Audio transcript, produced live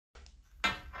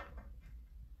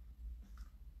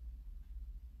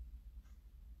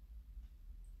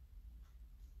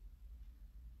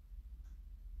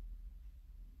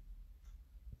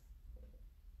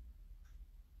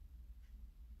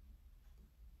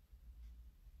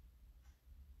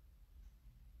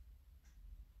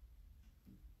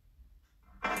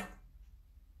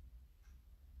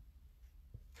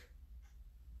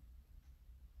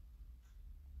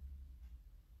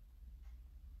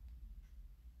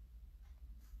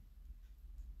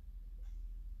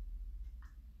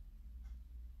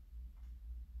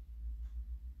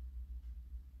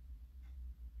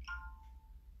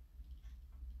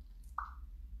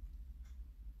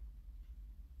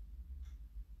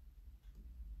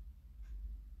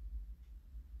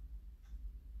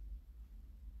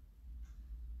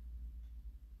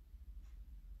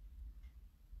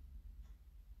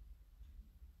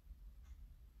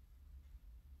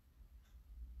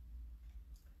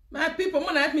people,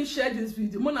 Mona help me share this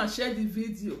video. Mona share the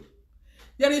video.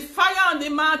 There is fire on the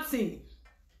mountain.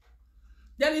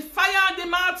 There is fire on the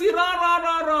mountain.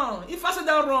 Run. If I said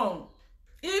that wrong.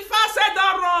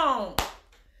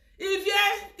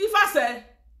 If I say,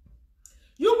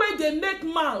 you wait they make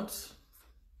mount.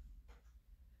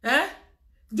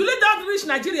 Julie don't reach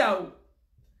Nigeria.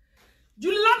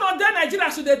 Julie not there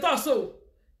Nigeria should they talk so.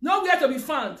 Nowhere to be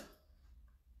found.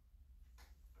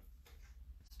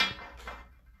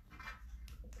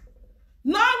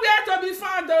 Nowhere to be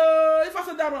found. If I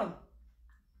said that wrong.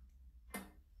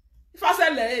 If I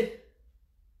said lay.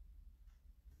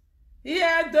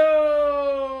 Yeah,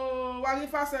 though. What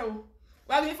if I say?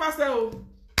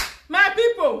 My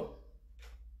people.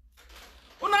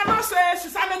 Una not say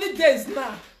since how many days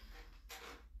now?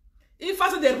 If I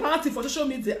say they ranting for social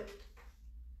media.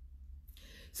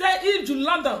 Say if you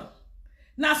London.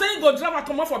 Now say you go drive and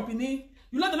come out for Benin.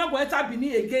 You London not go enter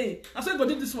Benin again. I say you go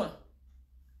do this one.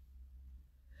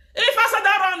 If I say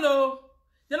that run, no.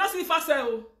 They not see if I say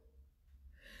oh.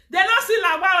 They not see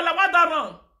Lawa that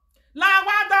run.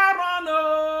 Lawa that run,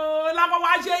 oh. Lawa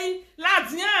waje, la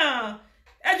dian.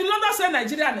 And you London say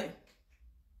Nigeria ne.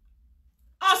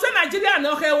 Oh, say Nigeria ne,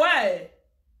 okay, why?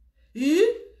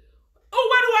 Oh,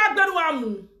 where do I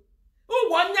move? Oh,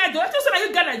 1 year, don't you say that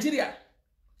you get Nigeria?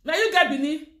 Now you get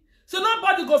Benin. So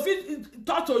nobody go fit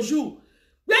talk to you.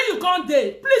 When you come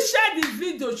there, please share this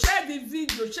video, share the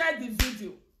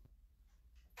video.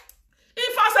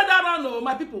 If I say that run, no,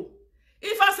 my people.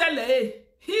 If I say le,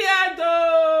 here do,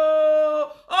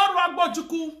 oh,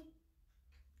 Ragbojuku.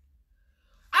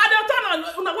 I don't turn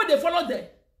on where they follow there.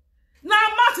 Now,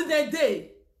 Martin the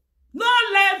day. No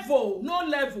level.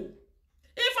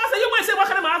 If I say you want to say what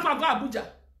kind of man go Abuja.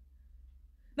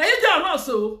 Now you don't run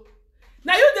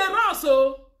so.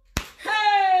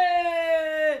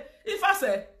 Hey! If I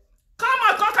say,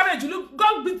 come carry Julie,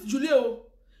 go beat Julio.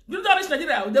 You don't reach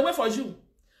Nigeria, they wait for you.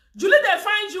 Julie, they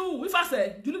find you. If I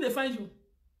say, Julie, they find you.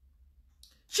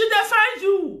 She, they find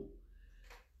you.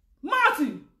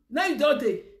 Martin, now you don't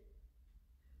day.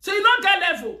 So you don't get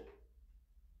level.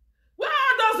 Where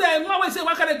does one way say,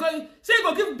 what can I go? Say you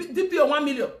go give DPO 1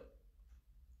 million.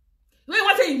 Wait,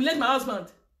 what say you let my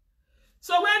husband?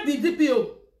 So when the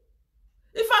DPO?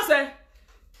 If I say,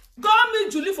 go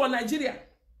meet Julie for Nigeria.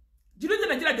 Julie in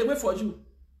Nigeria, they wait for you.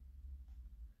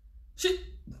 She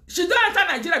don't enter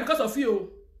Nigeria because of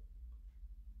you.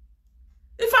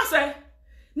 If I say,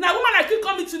 now woman I keep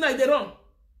coming tonight, they run.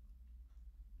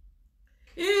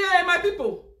 Yeah, my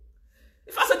people.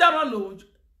 If I say that run, no.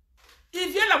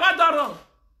 If you Lawa don't run.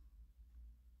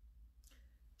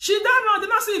 She don't run, they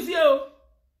not see if you.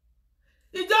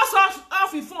 He just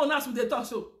off his phone as with the talk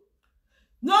so.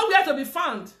 Nowhere to be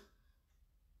found.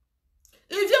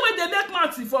 If you when they make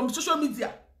money from social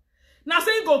media, now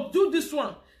say you go do this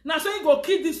one, now say you go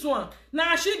kill this one,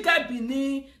 now she get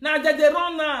Benin, now they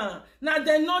run now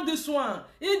they know this one.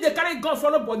 If they carry gun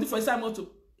follow body for inside motor,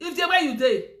 if they where you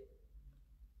dey,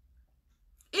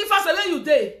 if I say where you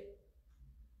dey,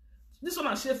 this one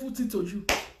a shameful thing to you.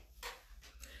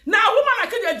 Now woman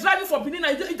like they driving for Benin,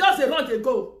 it just they run they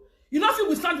go. You know if you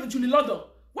withstand with Julie London,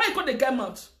 why you call the game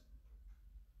out?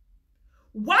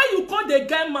 Why you call the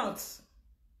game out?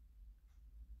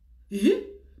 But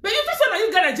you just say now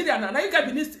you get Nigeria now you get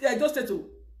Benin just settle.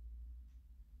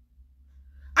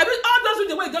 I mean all those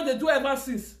the way just they do ever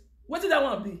since. What did that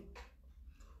one be?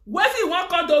 What do you want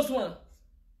call those ones?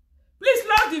 Please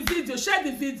like the video, share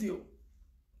the video.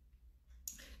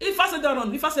 If I say that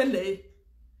on, if I say lay,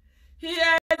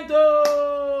 here do.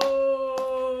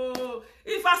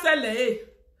 If I say lay,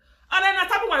 and then I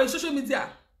tap on social media.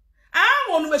 I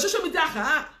want to social media.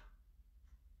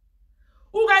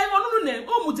 Who guy want to name?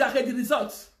 Oh, mudia get the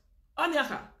results. On ya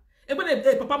ha.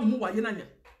 Ebe papa mu wa ye nanya.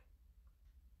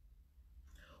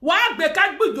 Wa gbe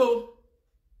ka gbudo.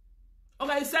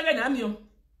 Oga isere na mi o.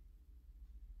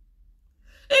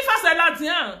 If I say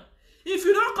Latin, if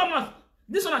you don't come out,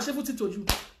 this one a shameful thing to you.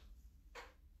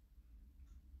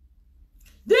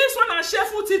 This one a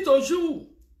shameful thing to you.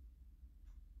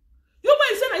 You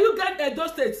may say that you get Edo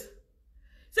State.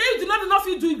 Say you do not enough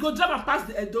you do, you go drive and pass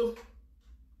the Edo.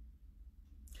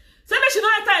 Say that she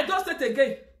don't enter Edo State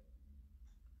again.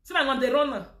 Say that when they run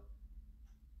now.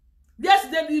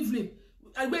 Yesterday evening,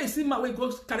 I go see my way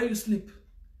go carry you sleep.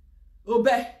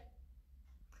 Obey.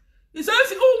 He said,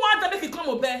 if you want to make it come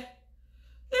obey.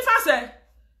 If I say,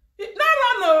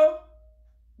 no,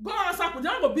 go on Sapo, they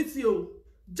don't go beat you.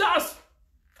 Just,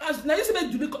 as now you see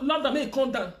me London, make it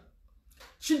come down.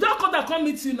 She don't come down, come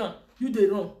meet you now. You they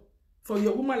run. For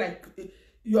your woman like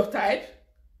your type.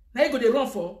 Now you go they run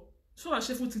for. So I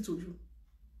shameful thing to you.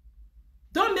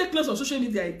 Don't make clothes on social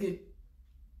media again.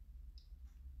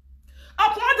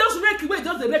 Upon those rake away,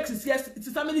 just the rake is yes, it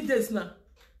is how many days now?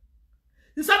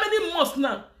 It's how many months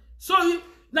now? So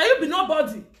now you be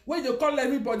nobody. When you call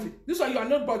everybody, this one you are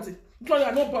nobody. This one you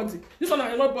are nobody. This one you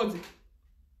are nobody.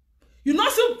 You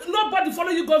not see nobody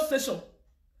follow you go station.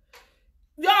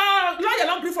 Your lawyer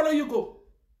don't gree follow you go.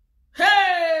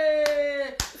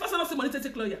 Hey, if I say not see money,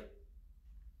 take lawyer.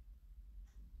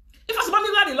 If I say money,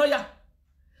 the lawyer.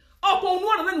 Upon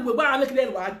one of them we buy make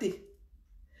them what day.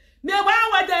 Me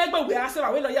why they we ask we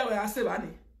lawyer we ask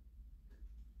money.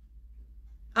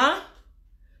 Huh?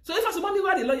 So if I say money,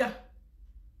 the lawyer.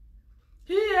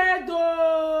 Here do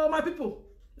my people.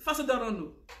 If I say don't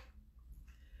run.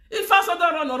 If I say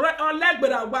don't run on leg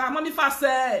but mommy if I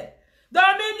say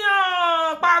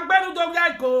Dominion pagbenu do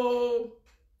go.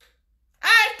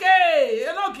 Okay,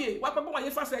 okay. What papa want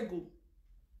you fast go?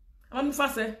 Mommy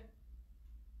fast le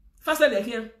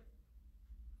here.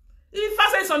 If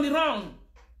fast is on the run.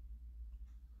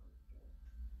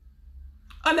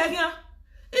 On le here.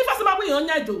 If fast ba we on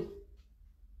nyado.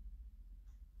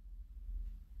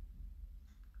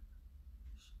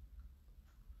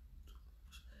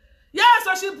 Yeah,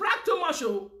 so she bragged too much.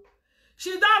 Oh,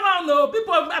 she don't run. No,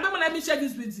 people. I don't let me share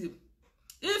this with you.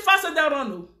 If I say that run,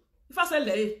 no. If I say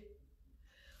lay,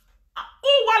 who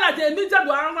while they meet that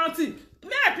around it?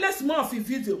 May I play small of the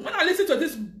video when I listen to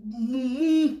this?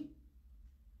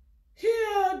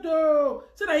 Here though,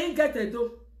 so that I ain't get it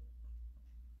though.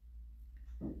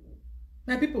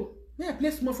 My people, may I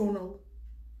play small for now?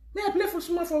 May I play for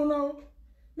small for now?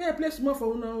 May I play small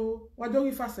for now? What do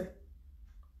you say?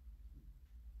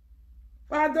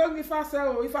 But don't if I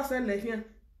say le here.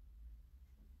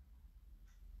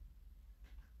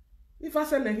 If I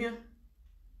say le here.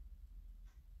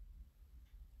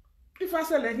 If I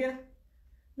say le here.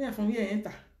 Me from here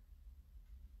enter.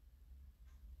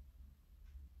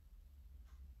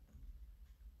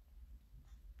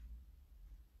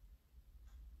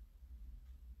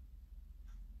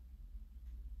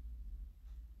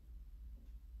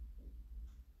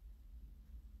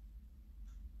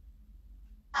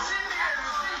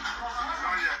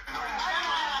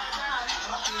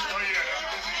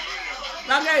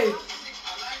 Okay.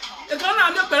 It's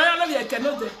not a pero I love you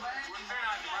cannot.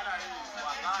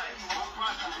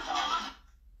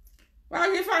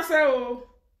 Well, if I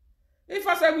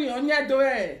say we on your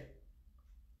door,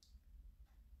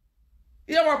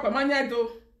 you walk on my door.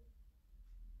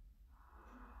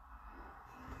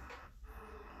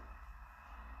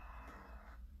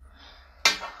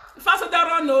 If I say don't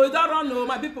run, no,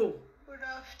 my people.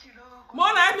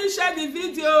 More let me share the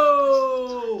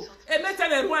video. And make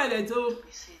tell everyone let do.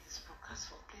 Please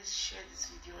share this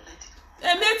video. Let it go.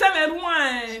 And make tell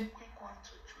everyone. Quick one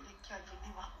to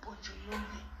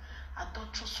I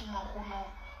don't trust someone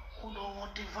who don't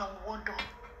want to water.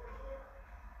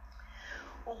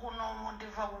 Or who don't want to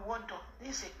water.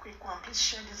 This is a quick one. Please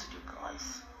share this video,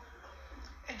 guys.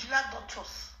 And you like don't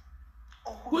trust.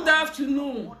 Good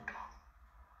afternoon.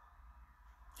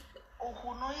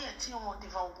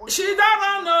 She don't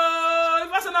run no.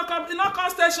 If I say not come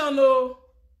station no.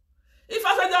 If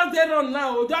I say just they run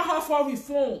now, don't have for with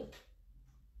phone.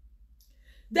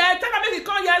 They tell me make it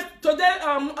come yes today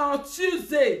on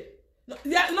Tuesday.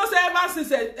 Yeah, no say ever since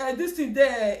this thing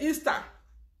there Easter.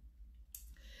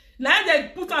 Now they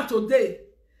put her today.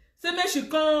 Say make she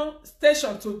come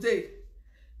station today.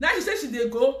 Now she say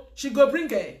she go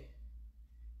bring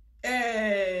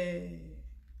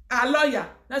a lawyer.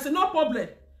 I said, no problem.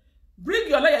 Bring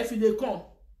your lawyer if they come.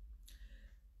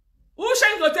 Who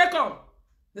shall go take on?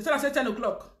 They said I said 10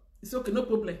 o'clock. It's okay, no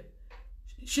problem.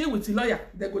 She with the lawyer,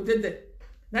 they go there.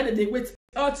 Now they wait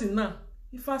out till now.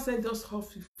 If I said just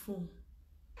off the phone.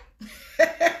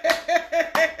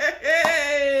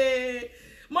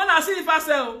 Man, I see if I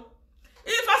say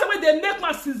when they make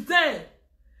my since then.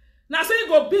 Now say you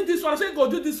go beat this one, say you go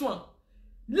do this one.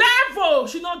 Level,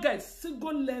 she not get.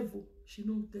 Single level. She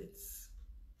no debts.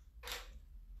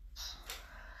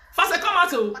 First, come out.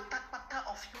 Come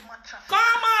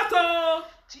out.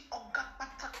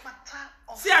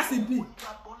 See as it be.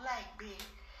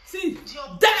 See,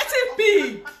 dirty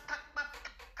pig.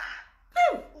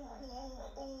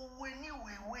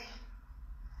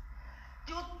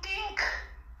 You think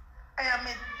I am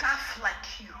a tough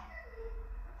like you?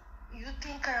 You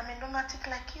think I am a lunatic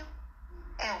like you?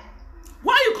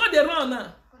 Why you call the run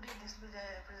now?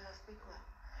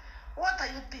 What are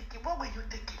you thinking? What were you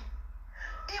thinking?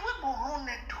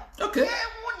 Okay.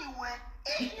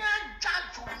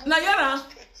 Nayara.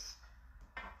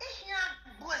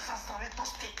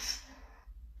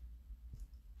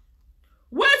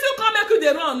 Where do you come back to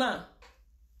the run now?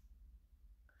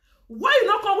 Why you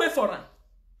not come wait for her?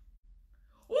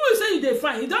 Who you say you they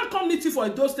find. You don't come meet you for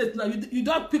those states now. You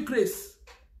don't pick race.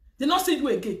 They not see you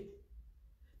again.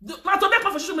 Now to make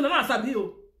conversation with another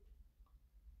Sabio.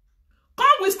 Come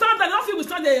we stand and nothing we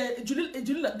stand the Julie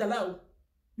Lawa.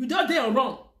 You don't there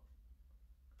wrong.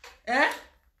 Eh?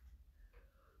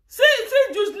 See,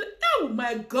 just oh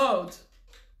my God.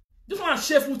 This one a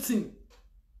shameful thing.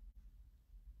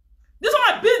 This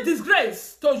one a big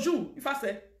disgrace to you, if I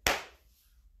say.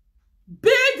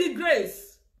 Big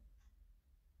disgrace.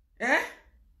 Eh?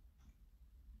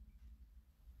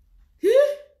 He?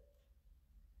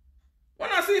 When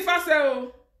I see if I say,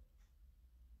 oh.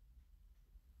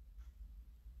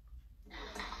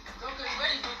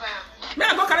 May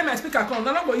I go carry my speaker come?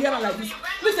 I'm not going to hear like this.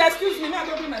 Please excuse me. May I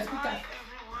go bring my speaker?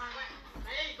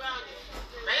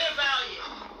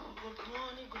 Good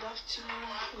morning, good afternoon,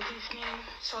 good evening.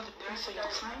 So depends on your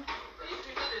time.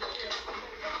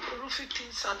 The roofing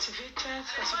is activated,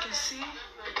 as you can see.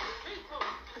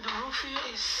 The roofing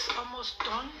is almost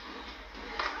done.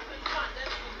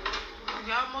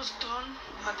 We are almost done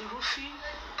at the roofing.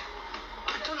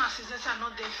 I don't assistants are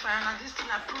not there fine, and this thing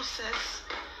I process.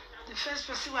 The first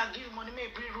person will give money, may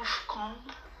bring roof come.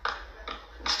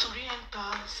 Mr.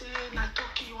 Enter, say,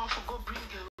 Natoki, you want to go bring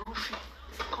the roofing.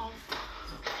 Come.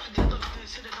 At the end of the day,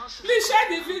 say they don't say. Please share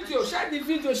the video, share the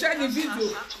video, share the video.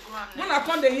 When I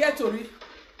come the here to read.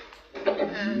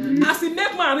 As he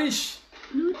make my rich.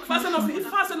 Fast enough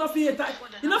here.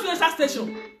 You know, finish that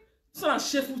station. So I'm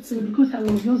shameful too. Because I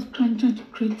was just trying to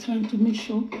create time to make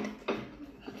sure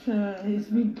that it's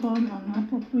been done on an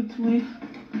appropriate way.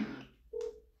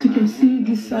 You can see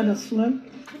this side as well.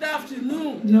 Good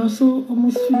afternoon. They're also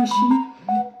almost finishing.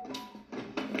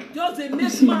 Just a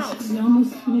next mouth. They're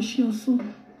almost finishing also.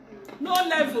 No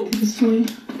level. This way,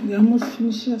 they're almost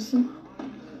finishing also.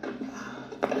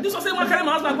 This was saying one carry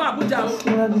my husband go Abuja.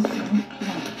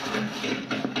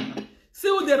 See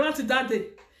who they run to that day.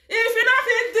 If you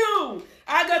nothing do,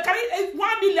 I go carry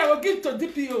 1 million. I will give to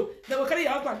DPO. They will carry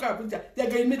your husband go Abuja. They're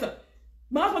going to meet her.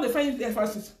 My husband they find their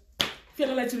fastest. If you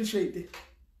don't let you show it.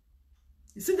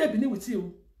 You see they beneath with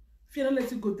you. If you don't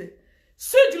let you go there.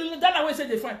 See you that way say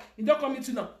they find. You don't come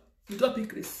into now. You don't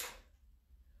pick race.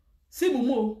 See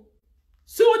Mumu.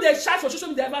 See what they charge for social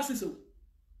media ever since.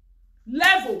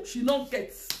 Level she don't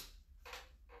get.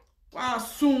 Wow,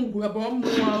 soon we are born.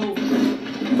 Wow.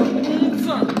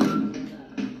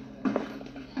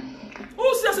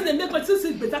 Who says they make my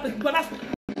sister better? But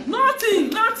that's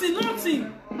nothing.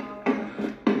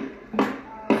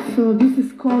 So this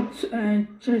is called You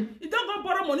don't go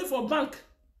borrow money for bank.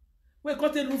 We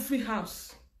got a roofing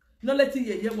house. Not letting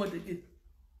you hear what they get.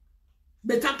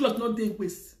 Better cloth not dey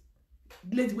waste.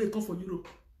 Lady will come for Europe.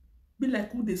 Be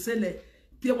like who they sell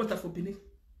pure water for Benin.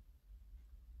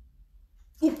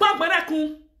 Upa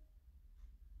barakun.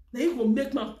 Now you go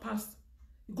make man pass.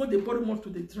 You go the borrow money to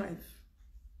the drive.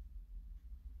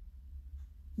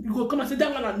 You go come and say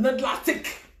that one are not elastic.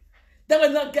 That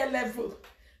will not get level.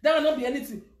 That will not be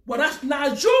anything. But that's now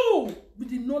you. We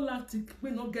did not elastic.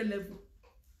 We not get level.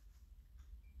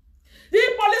 The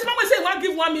policeman will say, "Why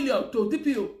give 1 million to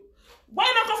DPO?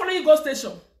 Why not come follow you go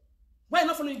station? Why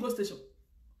not follow you go station?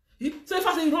 So if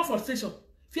I say you run for station,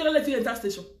 if you don't let you enter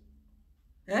station,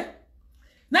 eh?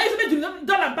 Now if you don't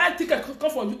buy ticket, come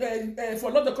for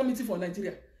lot of committee for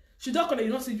Nigeria. She don't call you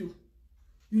not see you.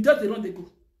 You just they run they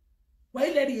go. Why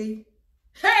you let it?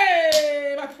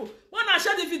 Hey, my people, when I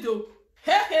share the video,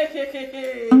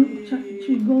 hey.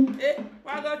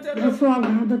 Also have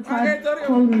another type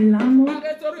called Milano.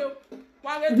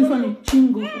 This one is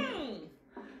Chingo.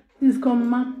 This is called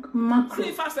macro. See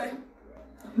if I say.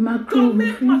 Macro. Don't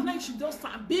make my like she just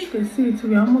big. You can see it.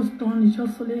 We are almost done. It's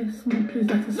just only a small place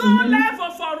that is no remaining.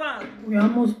 level for run. We are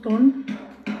almost done.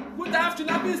 Good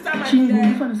afternoon, Mr. My Chingo. dear.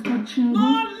 This one is called Chingo.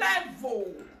 No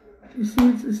level. You see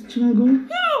it is Chingo.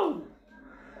 No.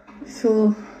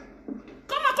 So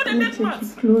Come let on, me next take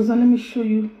month. it closer. Let me show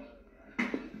you.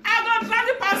 I got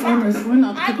driving past. When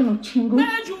I'm talking of Chingo.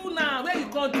 Where you now? Where you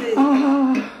come there?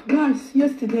 Guys,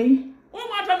 yesterday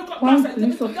one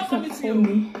police officer called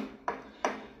me.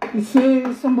 He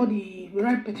said somebody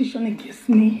write petition against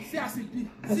me. I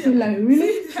said like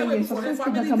really? So you're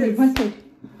suspected that I'm invited.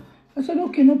 I said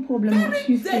okay, no problem. On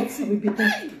Tuesday I will be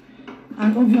there.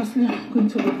 And obviously I'm going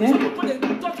to be there.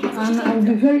 And I will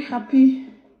be very happy.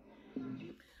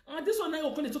 This one now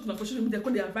you're going to talk about social media,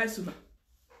 they advise you now.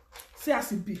 Say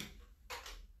as it be.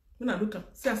 When I look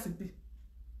at say as it be.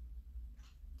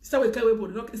 It's not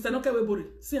okay.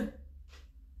 See,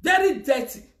 very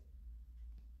dirty.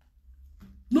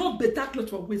 No better clothes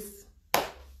for waste.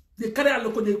 They carry a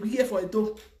local, they wear for a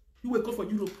door. You will come for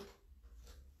Europe.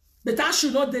 Better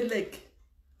should not the leg.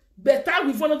 Better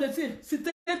with one of the things.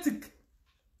 Synthetic.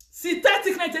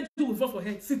 Synthetic, I take you before for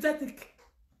head. Synthetic.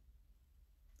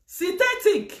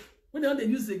 When they don't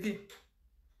use again.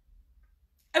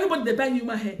 Everybody they buy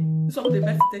human hair. This one they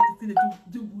buy synthetic thing they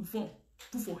do before.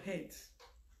 Put for head.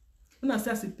 When I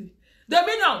say simply. The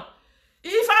meaning,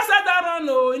 if I said that run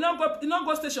no, you not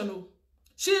go station no.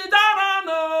 She that run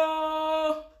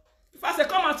no. If I say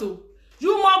come out you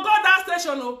must go that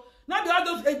station no. Not the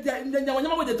others when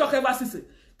they talk about since.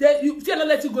 You fear not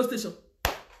let you go station.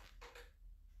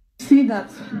 See that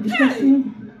the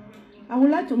person, I would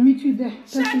like to meet you there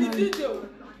personally. Share the video.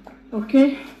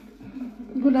 Okay.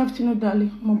 Good afternoon,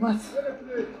 darling. Mobat.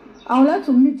 I would like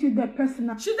to meet you there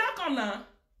personally. She don't come now.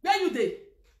 Where you there?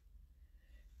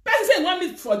 Person say want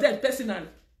meet for that personally.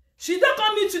 She don't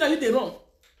come meet you now. You dey wrong.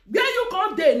 Where you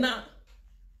come there now?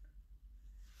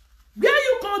 Where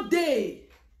you come there?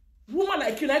 Woman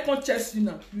like you, I can't chase you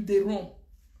now. You dey wrong.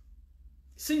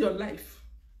 See your life.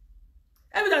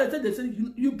 Every time they say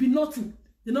you be nothing,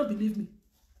 they don't believe me.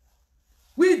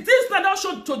 With this man, I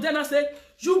show to them and say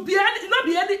you be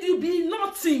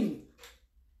nothing.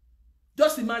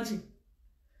 Just imagine.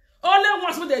 Only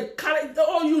once when they carry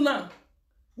all you now.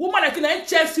 Woman like you, I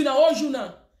chase you now, all you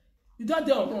now. You don't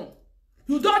dare wrong.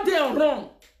 You don't dare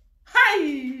wrong. Hi.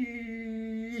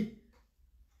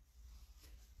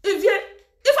 If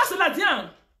I say that, yeah,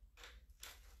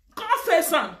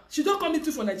 confess her. She don't come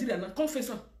into for Nigeria now. Confess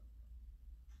her.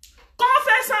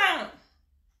 Confess her.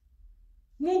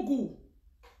 Mugu.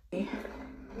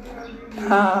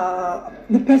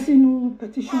 The person who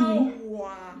petitioned me.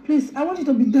 Wow. Please, I want you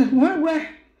to be there. Where?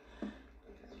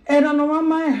 I don't know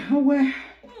where.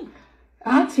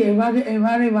 I tell you,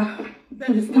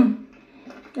 understand?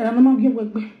 I don't know give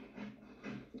work.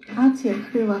 I tell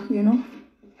you know.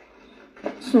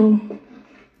 So,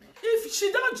 if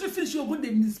she don't finish, you're going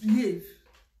to misbehave.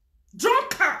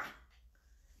 Drunk her.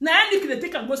 Now, any can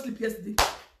take and go sleep yesterday.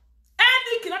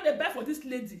 Any cannot they buy for this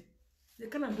lady. They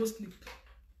cannot go sleep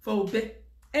for obey.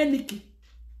 Any key.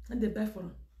 And they buy for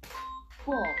her.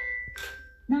 4,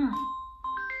 9,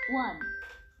 1,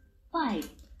 5.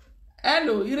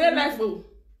 Hello, you real life, oh.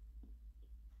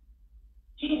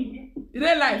 You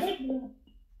real life.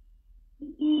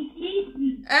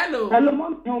 Hello. Hello,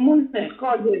 mom. Your mom said,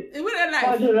 "Call you." You real life.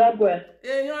 Call you right away.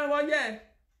 Eh, you want yeah.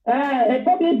 It's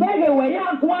probably beg away.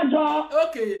 Yeah, go on, Joe.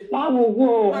 Okay.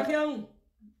 Go. Makian.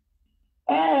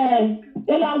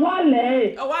 Lawa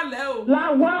le. Oh.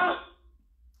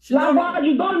 Lawa,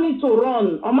 you don't need to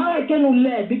run. American will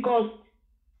let because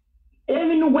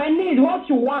even when need what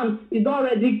you want, it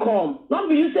already come. Not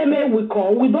be you say may we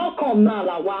come. We don't come now,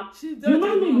 Lawa. You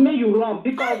don't need me you run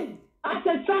because at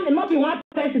the time not be one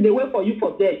person they wait for you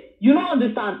for there. You don't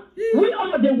understand. We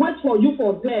all they wait for you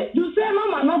for there. You say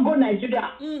Mama not go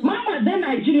Nigeria. Mama then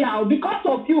Nigeria because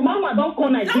of you. Mama don't go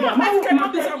Nigeria. Mama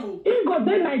he go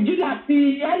then Nigeria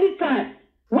see anytime.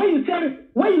 When you tell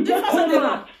come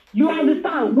out, you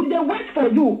understand. We they wait for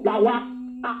you, Lawa.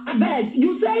 I beg.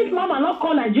 You say if Mama not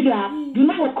call Nigeria, you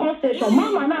know go call station.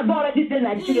 Mama not already say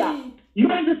Nigeria. You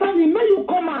understand me? May you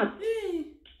come out.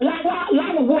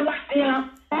 Lawa go like here.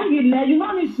 You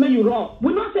don't need to make you wrong.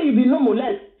 We not say you be no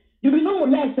molest. You be no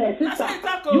molest, sister.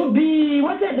 You be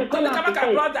what they call her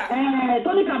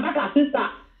Tony Kabaka sister.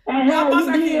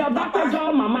 You be a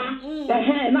Basajo mama.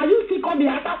 Now you still come be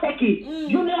Abaseki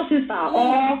junior sister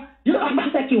or you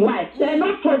Abaseki wife.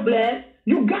 No problem.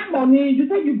 You got money. You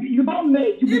say you don't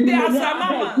make. You be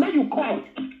millionaire. May you come.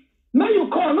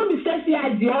 Not be sexy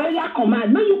idea or your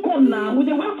command. May you come now. We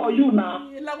dey wait for you now.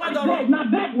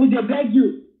 Beg. We dey beg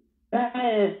you.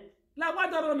 Now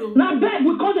beg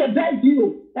we call they beg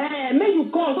you. May you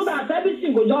call so that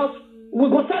everything will just we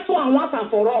go settle on once and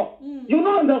for all. You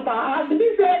know understand? As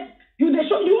we say you they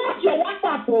show you off your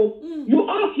WhatsApp, you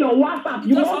off your WhatsApp,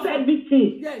 you off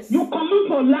everything. Yes. You come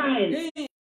up online.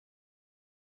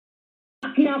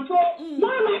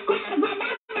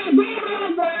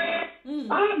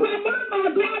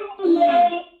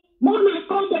 Mona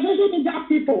come to social media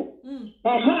people.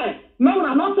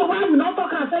 Mona not so why we not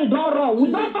talk and say don't wrong.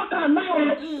 We don't talk and now.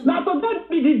 Now to that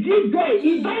be the G day.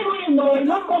 He don't wrong no. He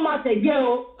not come out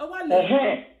again.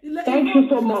 Thank you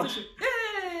so much. Hey,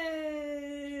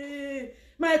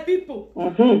 my people. My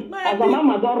people.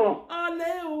 Mama don't wrong.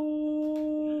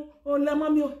 Ole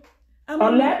mami o.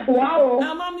 Ole wow.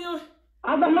 Mami o.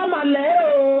 As a mama le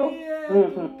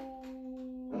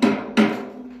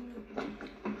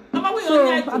So,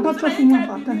 I don't trust woman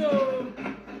for time.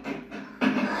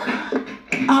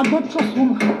 I don't trust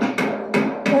woman.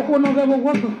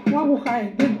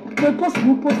 They post.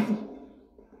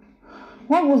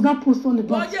 What was that post on the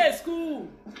box? School.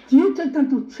 Do you take time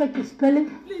to check the spelling?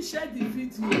 Please share the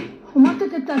video.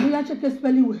 Take the time to check the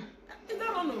spelling. I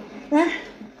don't know.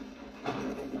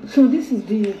 So this is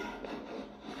the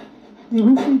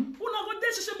roofing. Who not go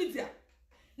to social media?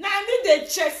 Now I need the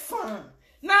check fund.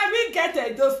 Now we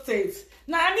get those states.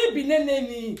 Now I need be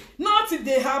name. Nothing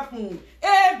they happen.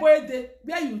 Hey boy,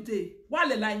 where you dey?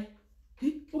 Wale line.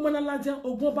 If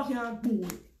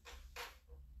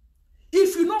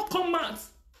you not come out,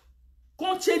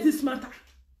 go change this matter.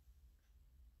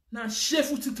 Now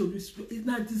shameful to you. It's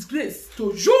not disgrace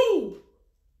to you.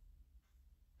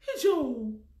 Hey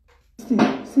you. Sit.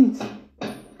 Here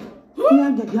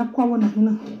get the aqua one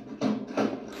here.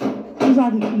 These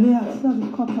are the layers. These are the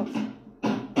cut-offs.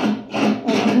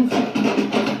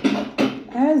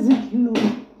 As it you know.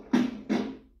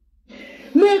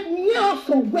 Make me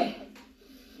also wet.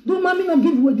 Don't mommy not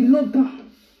give away the lockdown.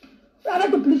 I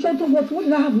like the police to what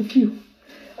did I have with you?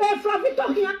 From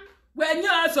talking. When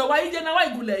you answer, why you now? Why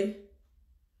you lay?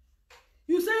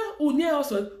 You say, oh, near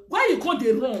also. Why you call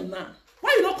the wrong now?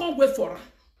 Why you not come wait for her?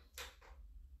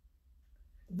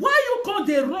 Why you call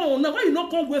the wrong now? Why you not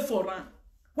come wait for her?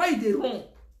 Why you the wrong?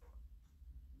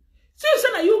 So you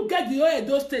say that you get the oil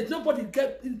those states, nobody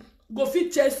go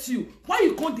fit chase you. Why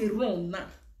you call the wrong now?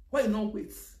 Why you not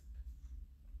wait?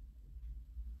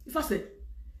 If I say,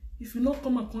 if you not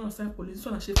come and call outside police, this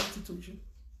one I share it to you.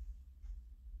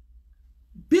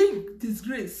 Big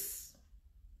disgrace.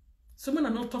 Someone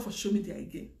are not tough for social media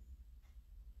again.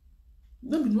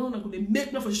 Don't be no one going to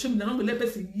make me for social media. Not going to let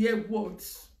person hear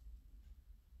words.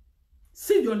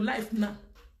 See your life now.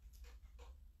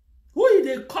 Who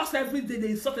they curse every day,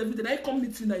 they insult every day. They come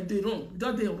meet you now, they run.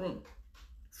 Without they run.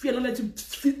 Fear not let you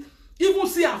even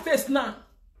see her face now.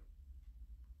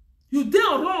 You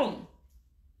dare run.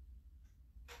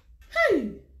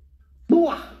 Hey!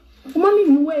 Boy, mommy,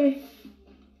 you way.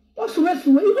 What's the rest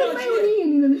of it? Even my own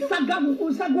in the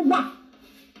Disguagua.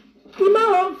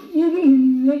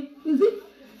 Is it?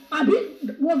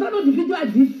 Was that not the video I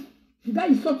did? Did I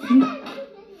insult you?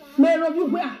 May I you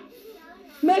where?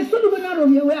 May I study when I roll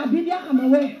you where I be there? I'm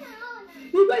aware.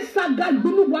 You guys saga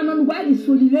do one on why is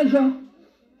so leisure.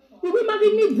 You will marry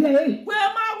me there. Where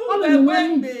am I?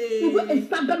 You will a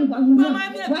saga one.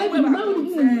 Why will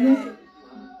you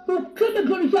to claim the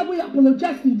glory here, we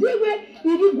apologize. They were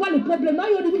you didn't want a problem. Now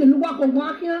you're living in the work of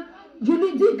working.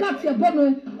 Julie did cut your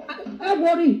bonnet. I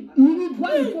worry. You need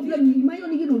one problem. You might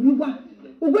only get a viewer.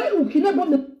 Where you can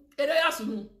never.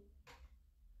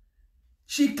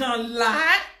 She can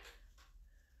lie.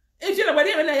 If you're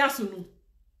nobody, when I ask you,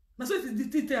 now so it's the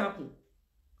detail happen.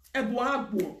 A boy,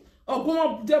 or go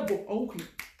up devil, okay.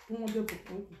 Go on devil,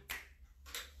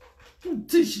 okay.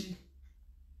 Tishy.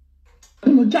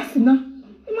 Just now.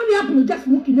 Money happen just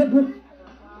walking the book.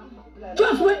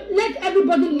 Just wait, let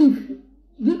everybody live.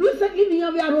 The reason in the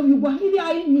area of you go, in the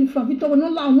area from it will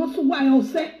not allow not so why I'll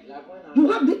say you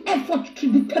have the effort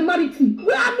to the temerity.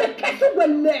 We are the castle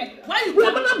when there. Why you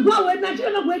not go away,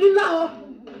 Nigeria when now?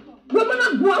 We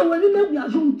not go away, we are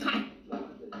zoom time.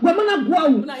 We not go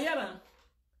away. Nayara.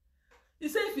 You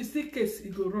say if you see case,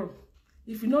 you go wrong.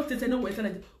 If you not take any way,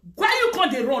 why you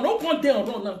can't run? Who can't there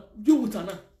run now? You would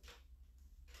now.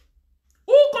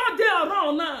 Who can't there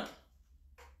around now?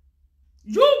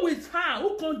 You with her.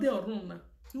 Who can't there around now?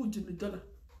 You Jimmy Dollar.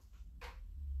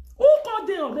 Who can't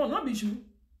there around? Not be you.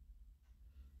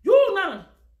 You now.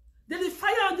 Then the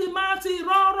fire the mighty,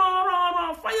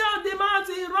 raw. Fire the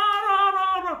mighty,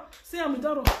 raw. Say I'm a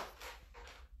dollar.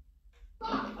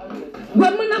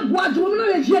 Women are what women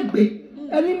are jet be.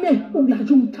 Any men who are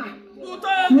doing time. You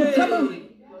come on.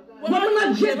 Women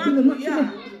are jet be.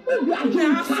 We are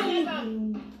doing time.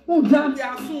 Oh,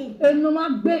 and no my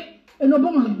bed, and no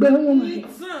my bed.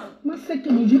 My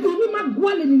second, you will not go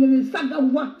in the saga.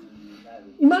 What?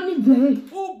 Imani day.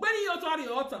 Oh, Benny, your daughter, your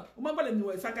daughter. Remember the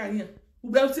new saga here. Who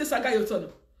will say saga your son?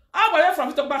 I will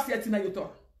from the basket in your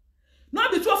daughter.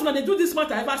 Not the 12 now they do this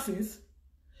matter ever since.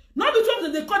 Not the 12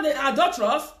 that they call the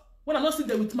adulterers when I'm not sitting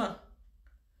there with man.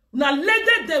 Now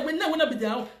later they will not be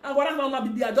there. And what I will be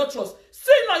the adulterers.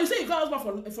 See now, you say you got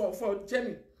husband for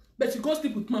Jamie, but you go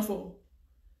sleep with man for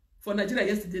Nigeria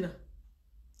yesterday now.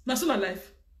 National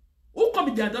life. Who come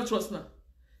be the adulterers now?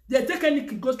 They take any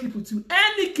king, go sleep with you.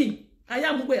 Any king. I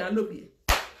am where I love you.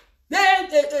 Then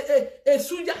a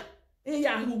suja.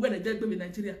 Yeah, who went a dead baby in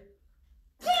Nigeria.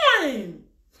 Hey.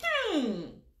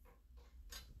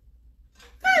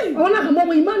 I want to come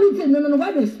over. Imagine no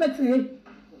why they expect it.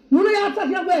 No, I have to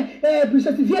where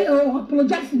persevere or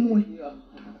apologize in way.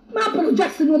 My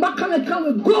apologize in way.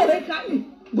 Come go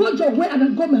your way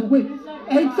and go my way.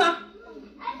 Enter.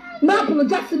 My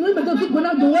apologize in way. But don't go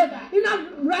down the way. You know,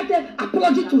 write an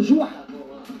apology to you.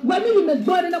 When you make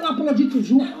God an apology to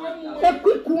you, a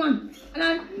quick one.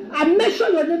 And I make sure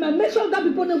your name. I make sure that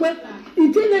people know where.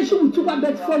 He didn't issue with you,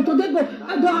 but from today, go,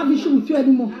 I don't have issue with you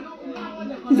anymore.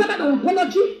 Is that an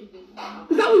apology?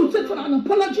 Is that what you said for an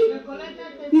apology?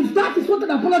 If that is what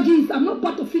an apology is, I'm not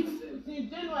part of it.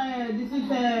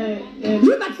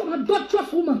 You like some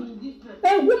adulterous woman.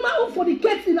 A woman who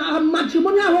fornicates in a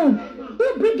matrimonial home.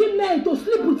 Who bringing men to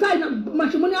sleep with her in a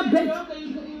matrimonial bed.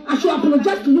 I should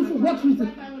apologize to you for what reason?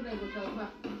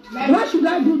 Why should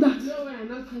I do that?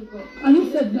 And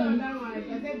you said that.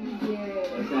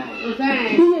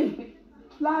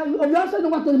 Like, you also know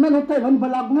what the men don't tell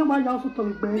but like, remember you also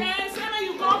told me. Yes,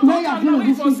 you go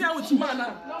for sale with man.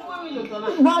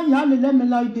 Why you have to let me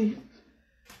like this?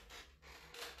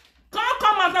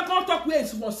 Come out and come talk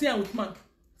with for sale with man.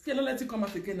 See, don't let it come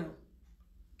out again now.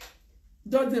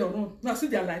 Don't they wrong? Now see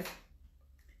their life.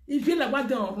 If you like what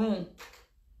they are wrong,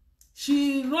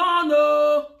 she run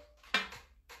oh.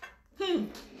 I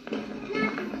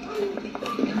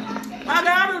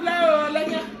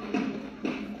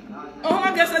got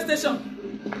my gas station.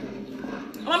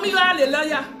 Mommy, you are the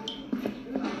lawyer.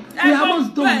 We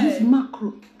almost done this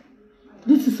macro.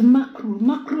 This is macro.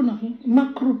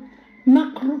 Macro.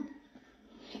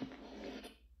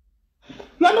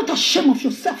 You are not ashamed of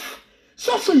yourself.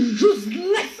 So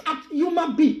useless at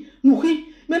human being. No,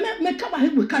 me come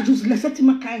here we can useless at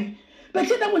my kind. But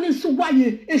see that when it's so why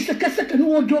it's a second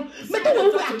order. But then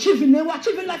we achieving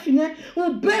life in there. We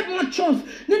bear my chance.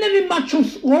 Then every my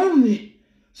chance only.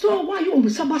 So why you on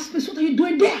Sabbath space? What are you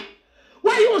doing there?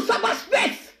 Why are you on Sabbath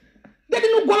space? They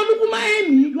didn't go to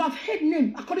Miami. You have heard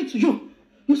name according to you.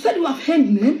 You said you have heard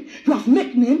name. You have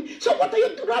make name. So what are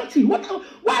you doing? Why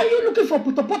are you looking for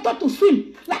Poto to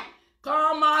swim? Like,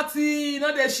 come out,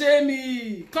 not they shame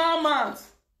me. Come out.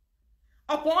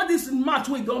 Upon this match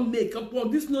we don't make,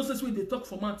 upon this nonsense we they talk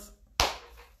for months.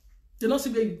 They don't see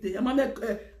where you dey. I'm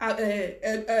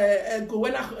go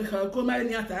when I come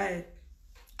any other.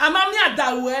 I'm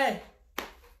that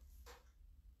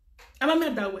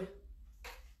way.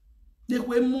 They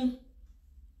will move.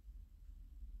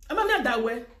 I'm that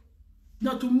way.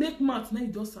 Now to make math, now you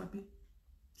just happy.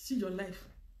 See your life.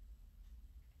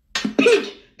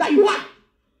 Pig that you are.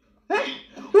 Eh?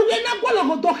 Who get na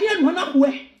go to here no na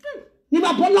we. Ni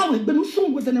ba bola we be no so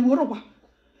with na woro wa.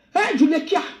 Eh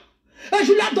Julekia. Eh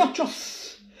Julia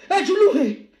doctors. Eh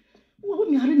Juluhe. Wo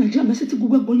mi are Nigeria me say ti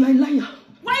gbogbo you are liar.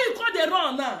 Why you call the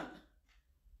wrong now?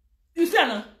 You see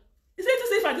now? You say to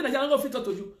say if I did Nigeria go fit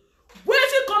to you. Where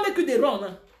she come make you the wrong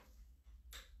now?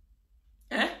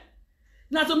 Eh?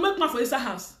 Now to make math for inside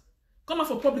house. Come out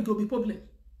for public will be problem.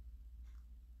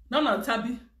 Now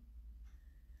Tabi.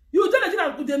 You tell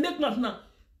Nigeria they make math now.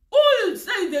 Oh, you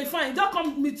say they fine. Don't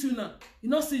come meet you now. You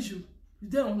not see you. You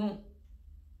there or wrong.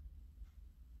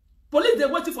 Police they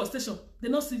waiting for station. They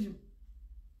not see you.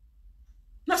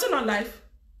 National life.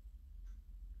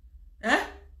 Eh?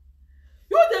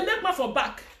 You they make math for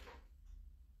back.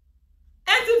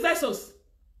 Empty vessels.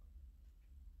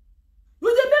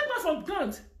 You they make math for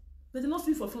ground. They not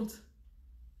see for front.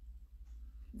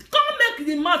 Come make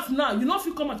the math now. You not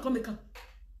feel come and come make up.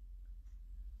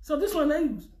 So this one I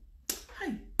use.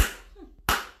 Hi.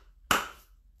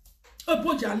 Oh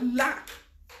boy, la.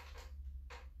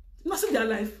 Not see their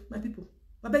life, my people.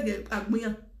 I beg you,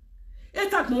 Agmiya.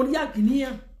 Etak Moria Guinea.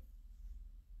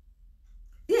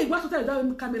 He was to tell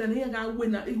that camera near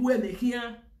winner, he will make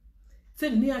here.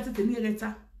 Send near to the near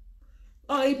letter.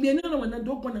 Oh, it be no one and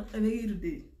don't want to any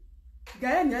day.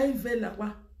 Guyana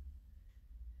Vela.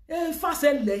 Eh, fast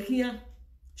and like here.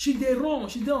 She did wrong,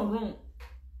 she done wrong.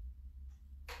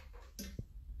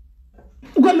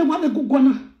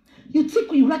 You think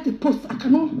when you write a post, I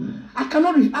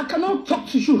cannot talk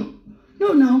to you.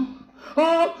 No, now.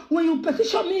 Or when you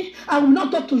petition me, I will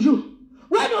not talk to you.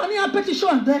 Why don't you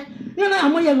petition there? You know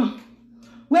I'm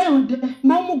where on there?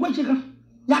 Mama go chicken.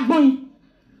 Like boy.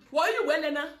 Why you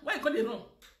well now? Why you call it wrong?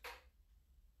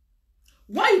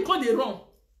 Why you call it wrong?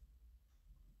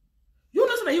 You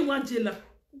know that you want jailer.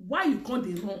 Why you call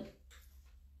it wrong?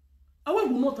 I will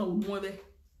not and will more.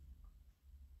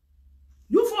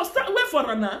 You for start wait for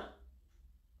her now.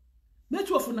 Make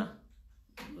you for now.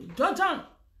 Judge on.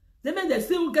 They mean they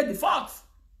still get the facts.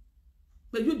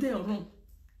 But you there wrong.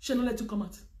 She not let you come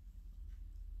out.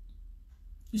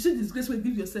 You see disgrace where you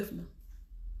give yourself now.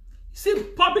 You see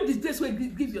public disgrace where you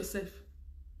give yourself.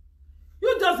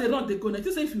 You just they run, they go now.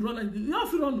 You say if you run and you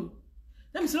don't feel run no.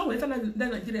 Let me see when enter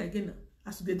Nigeria again now.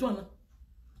 As they do now.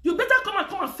 You better come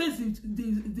and face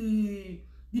the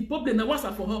problem now once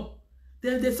and for all.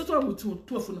 They settle with two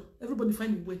of them. Everybody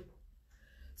find a way.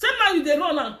 Same now you they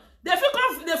run now. They feel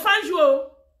they find you.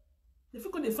 They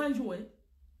feel they find you.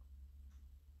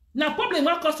 Now problem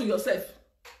won't cost to yourself.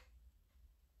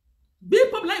 Big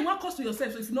problem won't cost to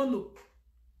yourself. So if you don't know,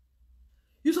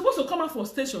 You supposed to come out for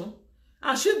station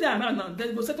and shift there around now.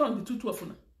 Then go settle on the 212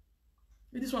 now.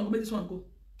 Make this one go, make this one go.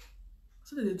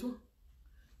 So they do.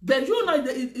 But you know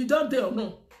you don't there or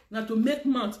no. Now to make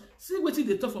mouth, see what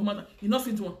they talk for mother. You not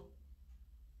fit one.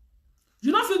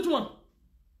 You not fit one.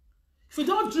 If you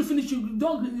don't finish, you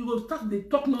will start the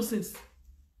talk nonsense.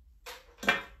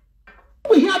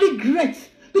 We have it great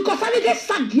because I get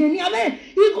saggy. I mean,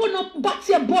 you go no back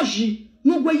your boji.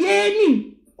 No go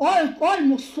ye all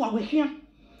no swallow here.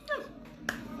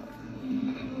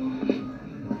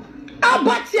 I'll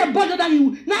back your body that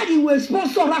you now you will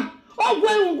sponsor her. Oh,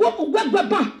 well,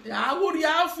 back. I would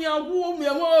have you me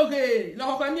okay.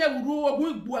 Now, can you go a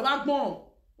good boy back more?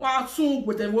 While soon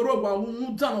with the world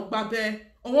who done back there.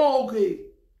 Oh, okay.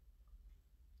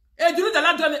 Eh, do you know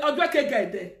that I'll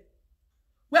get there?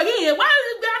 Well, here, why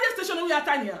is the station we are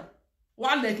Tanya?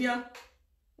 One leg here.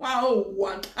 Wow,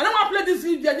 one. I don't want to play this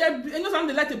video. I know some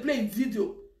they like to play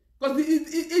video. Because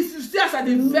it's just at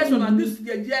the version and this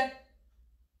yeah.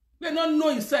 They don't know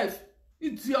himself.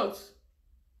 Idiot.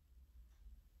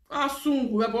 Ah,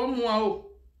 soon we have more.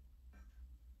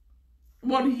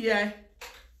 More here.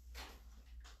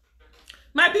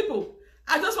 My people,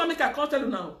 I just want to make a call tell you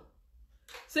now.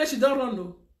 Say she don't run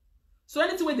no. So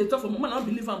anything when they talk for mama, not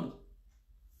believe them.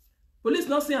 Police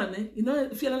not saying, you know,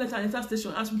 if you let her enter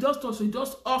station, as we just talk, so you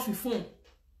just off your phone.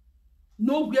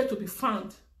 Nowhere to be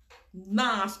found.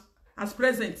 Now, as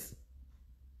present.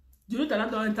 Do you know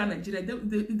that don't enter Nigeria?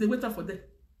 They wait for them.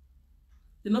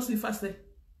 They not see fast there.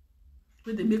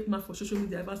 When they make man for social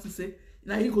media, advance to say,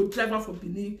 now you go drive out for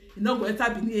Benin, you not go enter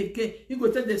Benin again. You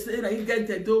go tell the say that you get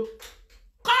there though.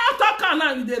 Talk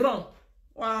now you they run.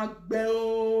 Wa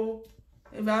gbeo.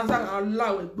 If I answer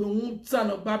Allah, we won't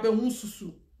turn up, babe, won't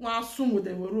susu. Wa soon with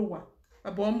the rowa.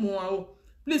 About more.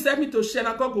 Please help me to share.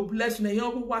 God go bless you. You know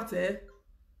what?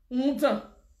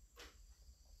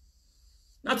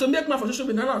 Now to make man for social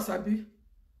media, now sabi.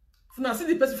 If you see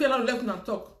the person feel left and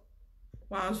talk.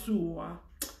 Wa su wa.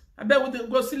 I bet we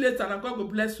go see later. And God go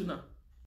bless you now.